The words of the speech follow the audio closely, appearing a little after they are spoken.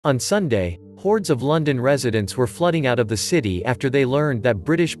On Sunday, hordes of London residents were flooding out of the city after they learned that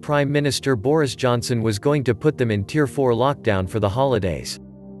British Prime Minister Boris Johnson was going to put them in Tier 4 lockdown for the holidays.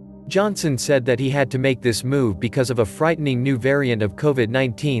 Johnson said that he had to make this move because of a frightening new variant of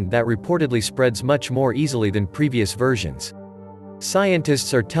COVID-19 that reportedly spreads much more easily than previous versions.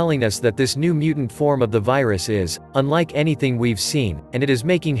 Scientists are telling us that this new mutant form of the virus is unlike anything we've seen, and it is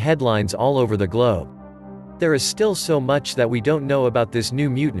making headlines all over the globe. There is still so much that we don't know about this new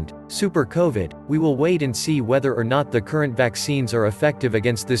mutant, Super COVID. We will wait and see whether or not the current vaccines are effective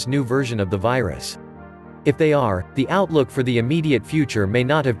against this new version of the virus. If they are, the outlook for the immediate future may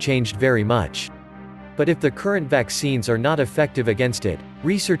not have changed very much. But if the current vaccines are not effective against it,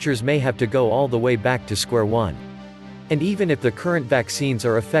 researchers may have to go all the way back to square one. And even if the current vaccines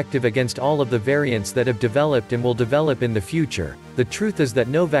are effective against all of the variants that have developed and will develop in the future, the truth is that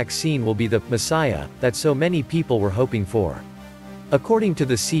no vaccine will be the messiah that so many people were hoping for. According to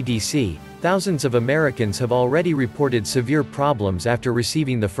the CDC, thousands of Americans have already reported severe problems after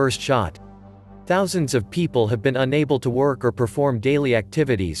receiving the first shot. Thousands of people have been unable to work or perform daily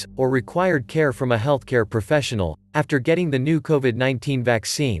activities, or required care from a healthcare professional, after getting the new COVID-19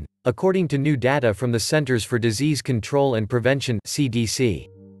 vaccine, according to new data from the Centers for Disease Control and Prevention (CDC).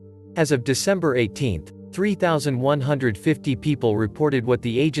 As of December 18, 3,150 people reported what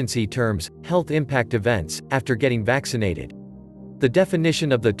the agency terms health impact events after getting vaccinated. The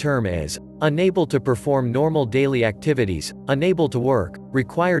definition of the term is unable to perform normal daily activities, unable to work,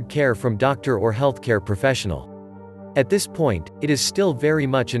 required care from doctor or healthcare professional. At this point, it is still very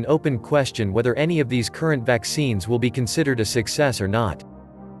much an open question whether any of these current vaccines will be considered a success or not.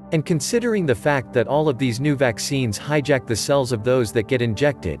 And considering the fact that all of these new vaccines hijack the cells of those that get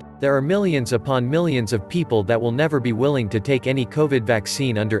injected, there are millions upon millions of people that will never be willing to take any COVID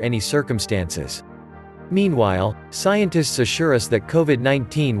vaccine under any circumstances. Meanwhile, scientists assure us that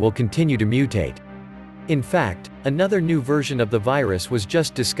COVID-19 will continue to mutate. In fact, another new version of the virus was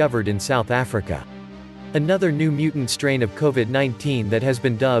just discovered in South Africa. Another new mutant strain of COVID-19 that has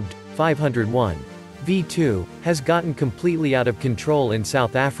been dubbed 501V2 has gotten completely out of control in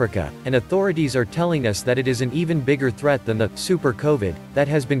South Africa, and authorities are telling us that it is an even bigger threat than the Super COVID that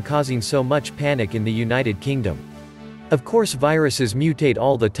has been causing so much panic in the United Kingdom. Of course, viruses mutate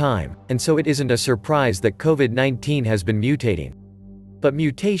all the time, and so it isn't a surprise that COVID-19 has been mutating. But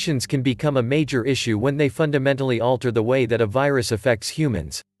mutations can become a major issue when they fundamentally alter the way that a virus affects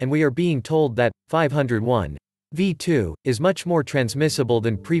humans, and we are being told that 501V2 is much more transmissible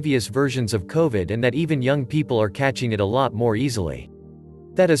than previous versions of COVID and that even young people are catching it a lot more easily.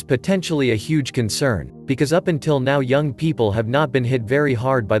 That is potentially a huge concern, because up until now young people have not been hit very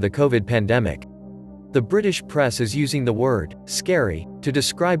hard by the COVID pandemic. The British press is using the word scary to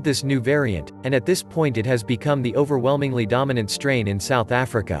describe this new variant, and at this point it has become the overwhelmingly dominant strain in South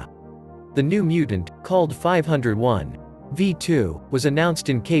Africa. The new mutant, called 501V2, was announced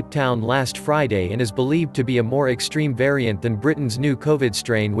in Cape Town last Friday and is believed to be a more extreme variant than Britain's new COVID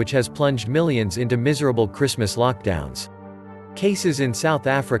strain, which has plunged millions into miserable Christmas lockdowns. Cases in South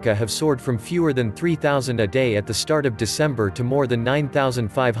Africa have soared from fewer than 3,000 a day at the start of December to more than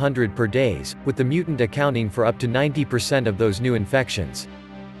 9,500 per day, with the mutant accounting for up to 90% of those new infections.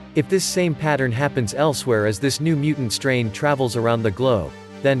 If this same pattern happens elsewhere as this new mutant strain travels around the globe,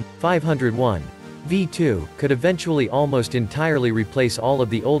 then 501V2 could eventually almost entirely replace all of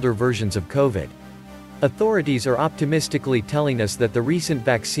the older versions of COVID. Authorities are optimistically telling us that the recent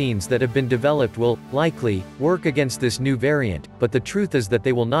vaccines that have been developed will, likely, work against this new variant, but the truth is that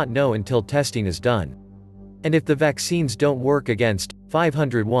they will not know until testing is done. And if the vaccines don't work against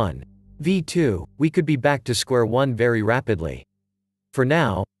 501V2, we could be back to square one very rapidly. For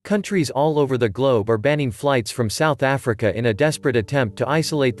now, countries all over the globe are banning flights from South Africa in a desperate attempt to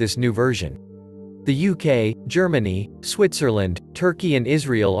isolate this new version. The UK, Germany, Switzerland, Turkey and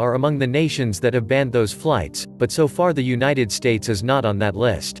Israel are among the nations that have banned those flights, but so far the United States is not on that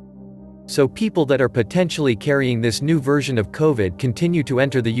list. So people that are potentially carrying this new version of COVID continue to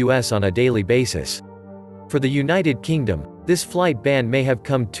enter the US on a daily basis. For the United Kingdom, this flight ban may have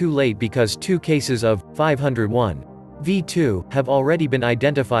come too late because 2 cases of 501V2 have already been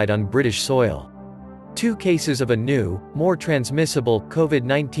identified on British soil. 2 cases of a new, more transmissible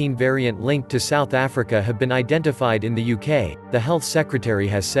COVID-19 variant linked to South Africa have been identified in the UK, the Health Secretary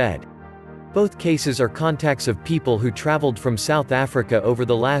has said. Both cases are contacts of people who traveled from South Africa over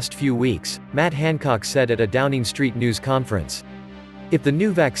the last few weeks, Matt Hancock said at a Downing Street news conference. If the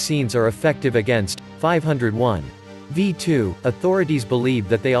new vaccines are effective against 501V2, authorities believe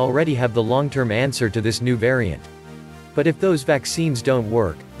that they already have the long-term answer to this new variant. But if those vaccines don't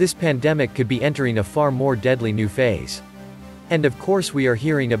work, this pandemic could be entering a far more deadly new phase. And of course we are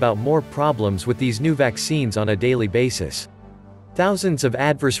hearing about more problems with these new vaccines on a daily basis. Thousands of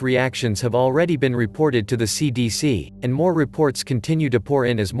adverse reactions have already been reported to the CDC, and more reports continue to pour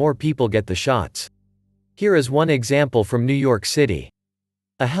in as more people get the shots. Here is one example from New York City.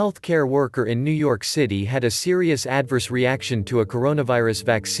 A healthcare worker in New York City had a serious adverse reaction to a coronavirus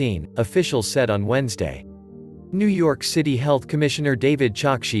vaccine, officials said on Wednesday. New York City Health Commissioner David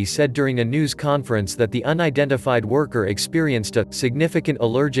Chokshi said during a news conference that the unidentified worker experienced a significant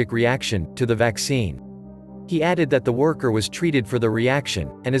allergic reaction to the vaccine. He added that the worker was treated for the reaction,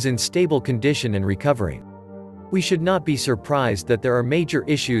 and is in stable condition and recovering. We should not be surprised that there are major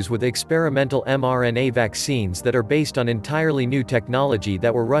issues with experimental mRNA vaccines that are based on entirely new technology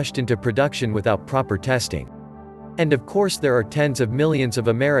that were rushed into production without proper testing. And of course there are tens of millions of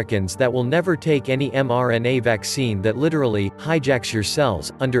Americans that will never take any mRNA vaccine that literally hijacks your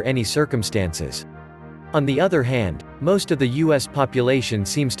cells, under any circumstances. On the other hand, most of the US population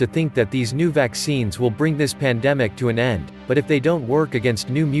seems to think that these new vaccines will bring this pandemic to an end, but if they don't work against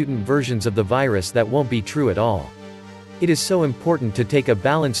new mutant versions of the virus, that won't be true at all. It is so important to take a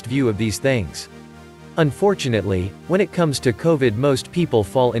balanced view of these things. Unfortunately, when it comes to COVID, most people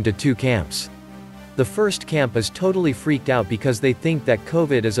fall into two camps. The first camp is totally freaked out because they think that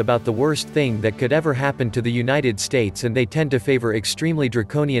COVID is about the worst thing that could ever happen to the United States, and they tend to favor extremely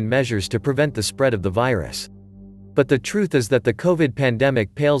draconian measures to prevent the spread of the virus. But the truth is that the COVID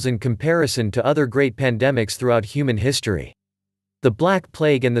pandemic pales in comparison to other great pandemics throughout human history. The Black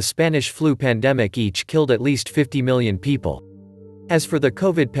Plague and the Spanish flu pandemic each killed at least 50 million people. As for the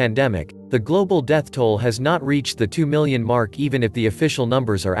COVID pandemic, the global death toll has not reached the 2 million mark, even if the official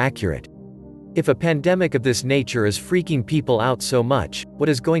numbers are accurate. If a pandemic of this nature is freaking people out so much, what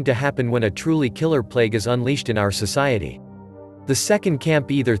is going to happen when a truly killer plague is unleashed in our society? The second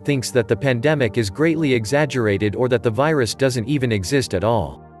camp either thinks that the pandemic is greatly exaggerated or that the virus doesn't even exist at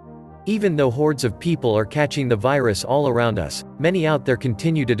all. Even though hordes of people are catching the virus all around us, many out there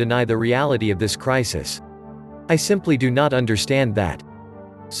continue to deny the reality of this crisis. I simply do not understand that.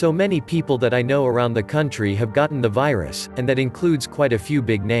 So many people that I know around the country have gotten the virus, and that includes quite a few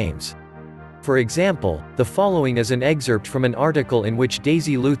big names. For example, the following is an excerpt from an article in which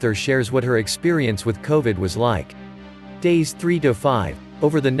Daisy Luther shares what her experience with COVID was like. Days 3 to 5.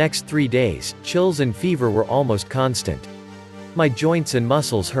 Over the next 3 days, chills and fever were almost constant. My joints and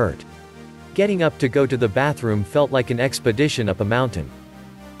muscles hurt. Getting up to go to the bathroom felt like an expedition up a mountain.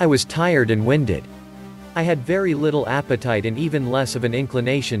 I was tired and winded. I had very little appetite and even less of an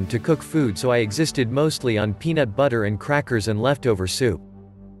inclination to cook food, so I existed mostly on peanut butter and crackers and leftover soup.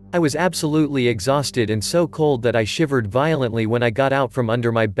 I was absolutely exhausted and so cold that I shivered violently when I got out from under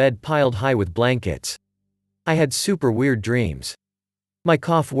my bed piled high with blankets. I had super weird dreams. My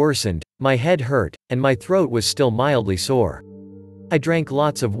cough worsened, my head hurt, and my throat was still mildly sore. I drank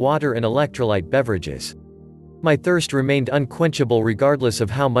lots of water and electrolyte beverages. My thirst remained unquenchable regardless of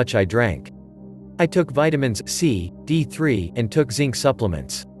how much I drank. I took vitamins C, D3, and took zinc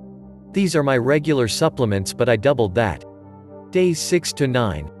supplements. These are my regular supplements, but I doubled that. Days 6 to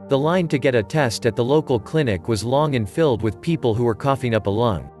 9. The line to get a test at the local clinic was long and filled with people who were coughing up a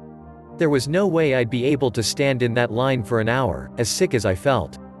lung. There was no way I'd be able to stand in that line for an hour, as sick as I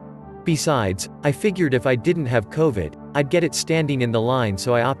felt. Besides, I figured if I didn't have COVID, I'd get it standing in the line,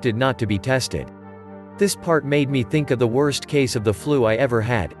 so I opted not to be tested. This part made me think of the worst case of the flu I ever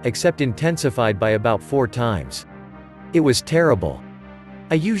had, except intensified by about 4 times. It was terrible.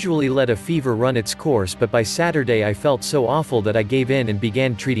 I usually let a fever run its course, but by Saturday I felt so awful that I gave in and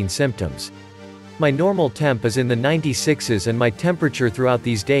began treating symptoms. My normal temp is in the 96s and my temperature throughout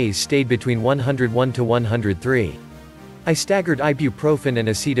these days stayed between 101 to 103. I staggered ibuprofen and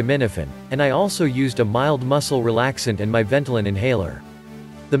acetaminophen, and I also used a mild muscle relaxant and my Ventolin inhaler.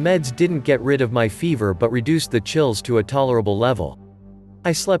 The meds didn't get rid of my fever but reduced the chills to a tolerable level.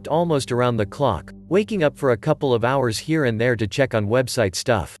 I slept almost around the clock, waking up for a couple of hours here and there to check on website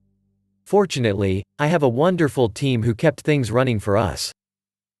stuff. Fortunately, I have a wonderful team who kept things running for us.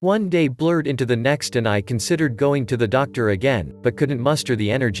 One day blurred into the next and I considered going to the doctor again, but couldn't muster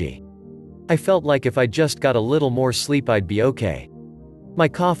the energy. I felt like if I just got a little more sleep I'd be okay. My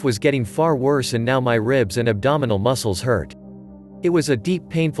cough was getting far worse and now my ribs and abdominal muscles hurt. It was a deep,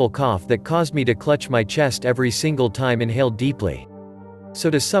 painful cough that caused me to clutch my chest every single time inhaled deeply. So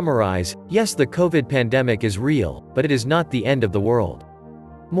to summarize, yes, the COVID pandemic is real, but it is not the end of the world.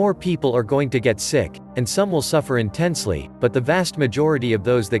 More people are going to get sick, and some will suffer intensely, but the vast majority of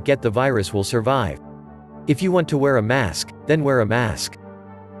those that get the virus will survive. If you want to wear a mask, then wear a mask.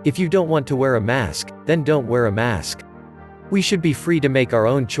 If you don't want to wear a mask, then don't wear a mask. We should be free to make our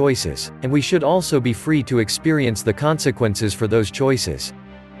own choices, and we should also be free to experience the consequences for those choices.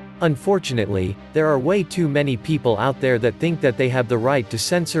 Unfortunately, there are way too many people out there that think that they have the right to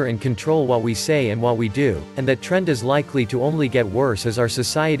censor and control what we say and what we do, and that trend is likely to only get worse as our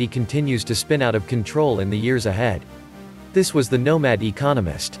society continues to spin out of control in the years ahead. This was the Nomad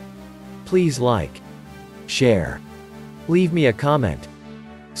Economist. Please like, share, leave me a comment,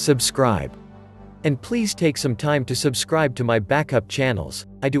 subscribe. And please take some time to subscribe to my backup channels.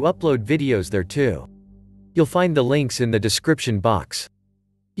 I do upload videos there too. You'll find the links in the description box.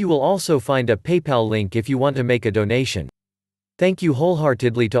 You will also find a PayPal link if you want to make a donation. Thank you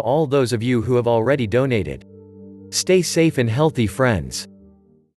wholeheartedly to all those of you who have already donated. Stay safe and healthy, friends.